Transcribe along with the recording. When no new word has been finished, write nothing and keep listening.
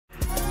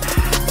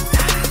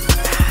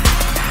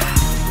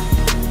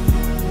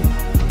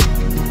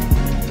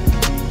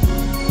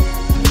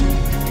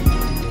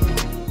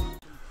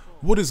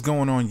What is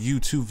going on,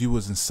 YouTube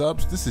viewers and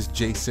subs? This is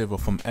Jay Silva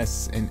from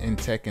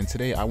SNN Tech, and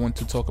today I want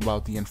to talk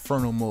about the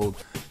Inferno mode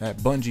that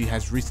Bungie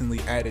has recently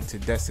added to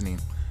Destiny.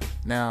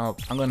 Now,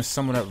 I'm going to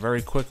sum it up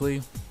very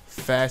quickly.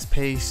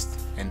 Fast-paced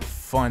and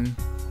fun,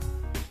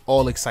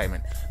 all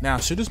excitement. Now,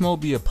 should this mode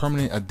be a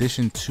permanent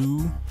addition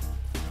to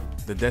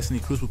the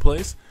Destiny Crucible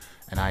plays?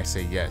 And I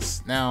say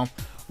yes. Now,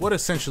 what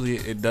essentially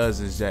it does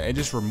is that it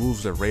just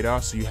removes the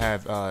radar, so you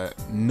have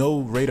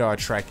no radar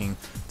tracking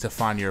to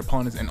find your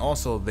opponents, and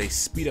also they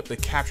speed up the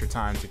capture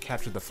time to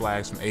capture the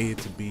flags from A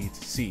to B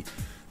to C.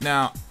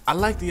 Now, I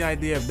like the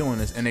idea of doing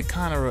this, and it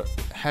kind of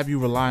have you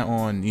rely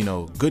on,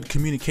 good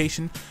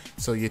communication.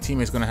 So your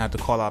teammate's gonna have to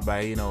call out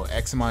by,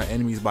 X amount of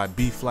enemies by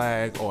B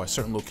flag or a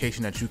certain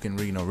location that you can,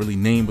 really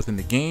name within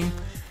the game.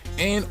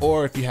 And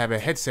or if you have a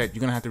headset, you're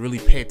gonna have to really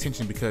pay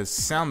attention, because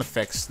sound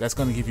effects, that's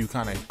gonna give you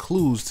kind of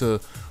clues to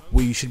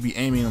where you should be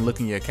aiming and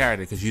looking at your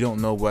character, because you don't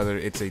know whether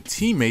it's a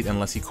teammate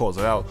unless he calls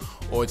it out,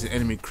 or it's an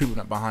enemy creeping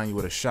up behind you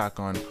with a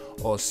shotgun,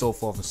 or so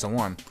forth and so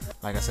on.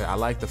 Like I said, I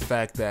like the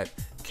fact that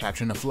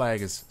capturing the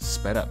flag is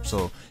sped up.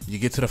 So you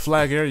get to the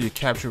flag area, you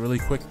capture really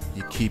quick,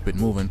 you keep it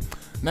moving.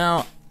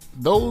 Now,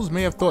 those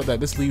may have thought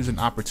that this leaves an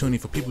opportunity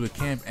for people to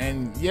camp,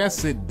 and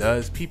yes, it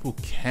does. People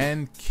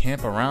can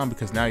camp around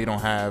because now you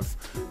don't have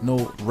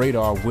no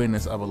radar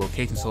awareness of a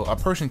location, so a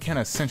person can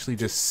essentially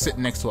just sit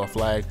next to a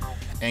flag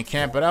and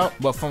camp it out.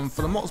 But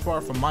for the most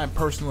part, from my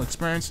personal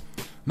experience,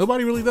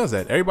 nobody really does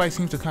that. Everybody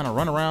seems to kind of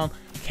run around,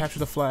 capture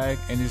the flag,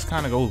 and just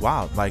kind of go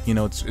wild. Like,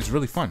 it's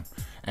really fun,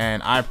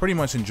 and I pretty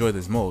much enjoy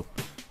this mode.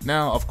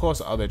 Now, of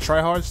course, are there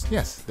tryhards?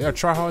 Yes, there are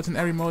tryhards in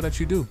every mode that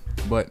you do,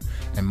 but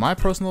in my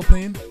personal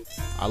opinion,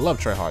 I love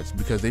tryhards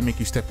because they make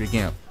you step your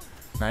game up.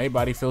 Now,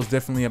 everybody feels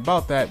differently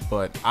about that,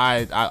 but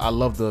I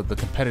love the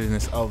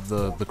competitiveness of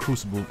the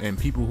Crucible, and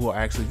people who are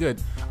actually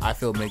good, I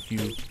feel, make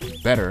you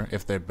better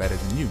if they're better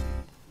than you.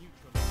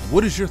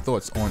 What is your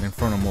thoughts on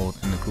Inferno mode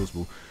in the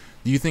Crucible?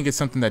 Do you think it's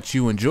something that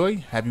you enjoy?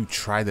 Have you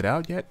tried it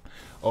out yet?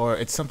 Or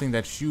it's something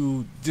that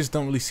you just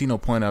don't really see no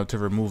point of to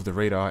remove the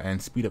radar and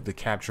speed up the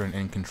capture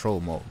and control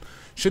mode?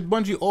 Should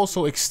Bungie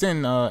also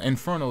extend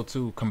Inferno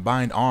to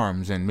combined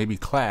arms and maybe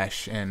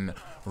clash and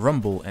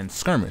rumble and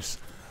skirmish?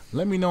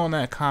 Let me know in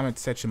that comment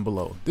section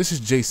below. This is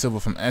Jay Silva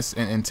from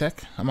SNN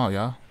Tech. I'm out,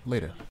 y'all.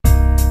 Later.